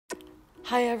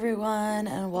Hi everyone,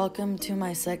 and welcome to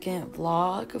my second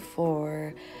vlog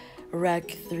for Rec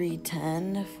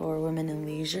 310 for Women in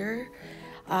Leisure.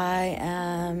 I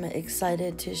am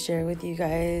excited to share with you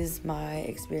guys my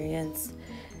experience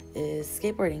is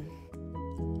skateboarding.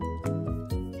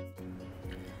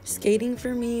 Skating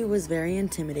for me was very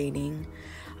intimidating.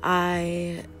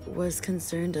 I was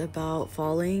concerned about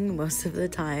falling most of the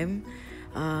time.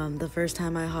 The first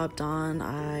time I hopped on,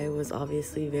 I was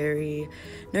obviously very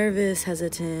nervous,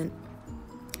 hesitant,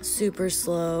 super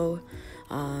slow,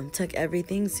 took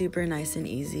everything super nice and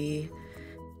easy.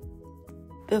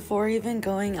 Before even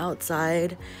going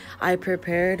outside, I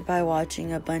prepared by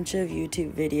watching a bunch of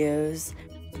YouTube videos.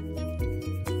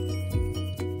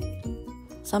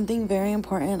 Something very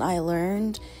important I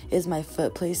learned is my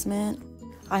foot placement.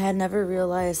 I had never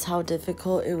realized how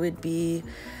difficult it would be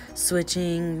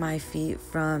switching my feet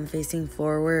from facing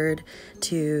forward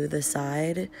to the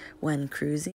side when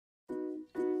cruising.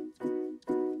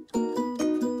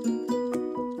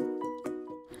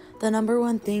 The number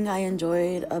one thing I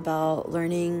enjoyed about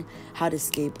learning how to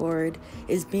skateboard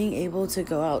is being able to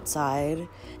go outside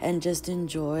and just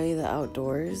enjoy the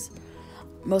outdoors.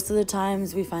 Most of the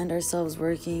times we find ourselves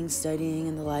working, studying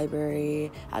in the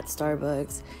library, at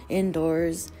Starbucks,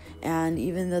 indoors, and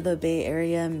even though the Bay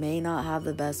Area may not have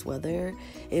the best weather,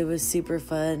 it was super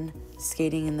fun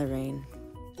skating in the rain.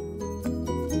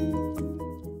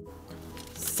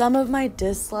 Some of my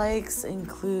dislikes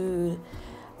include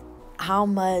how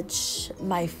much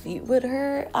my feet would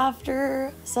hurt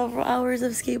after several hours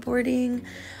of skateboarding.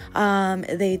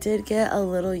 They did get a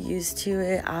little used to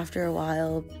it after a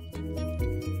while.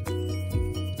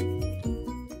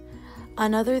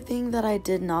 Another thing that I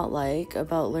did not like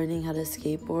about learning how to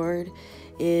skateboard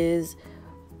is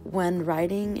when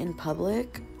riding in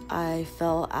public, I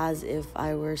felt as if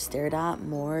I were stared at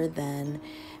more than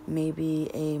maybe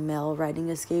a male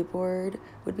riding a skateboard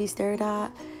would be stared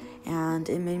at, and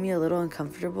it made me a little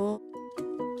uncomfortable.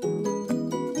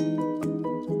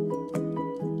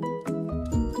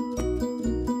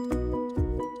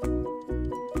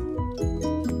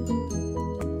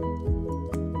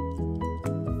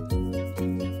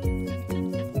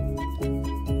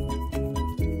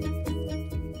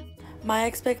 My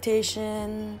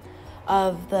expectation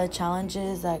of the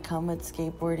challenges that come with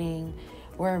skateboarding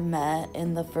were met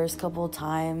in the first couple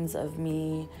times of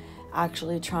me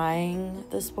actually trying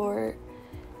the sport.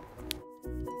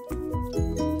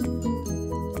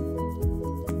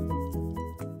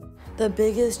 The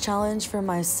biggest challenge for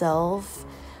myself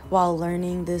while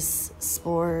learning this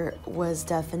sport was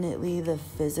definitely the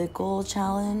physical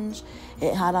challenge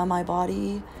it had on my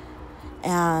body.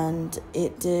 And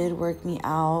it did work me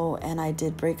out, and I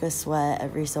did break a sweat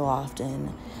every so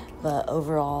often, but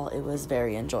overall it was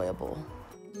very enjoyable.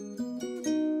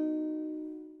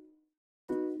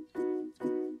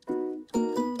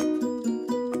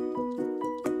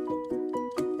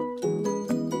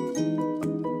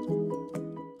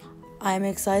 I'm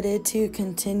excited to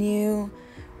continue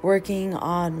working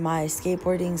on my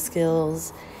skateboarding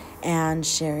skills and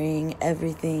sharing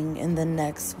everything in the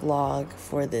next vlog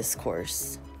for this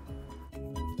course.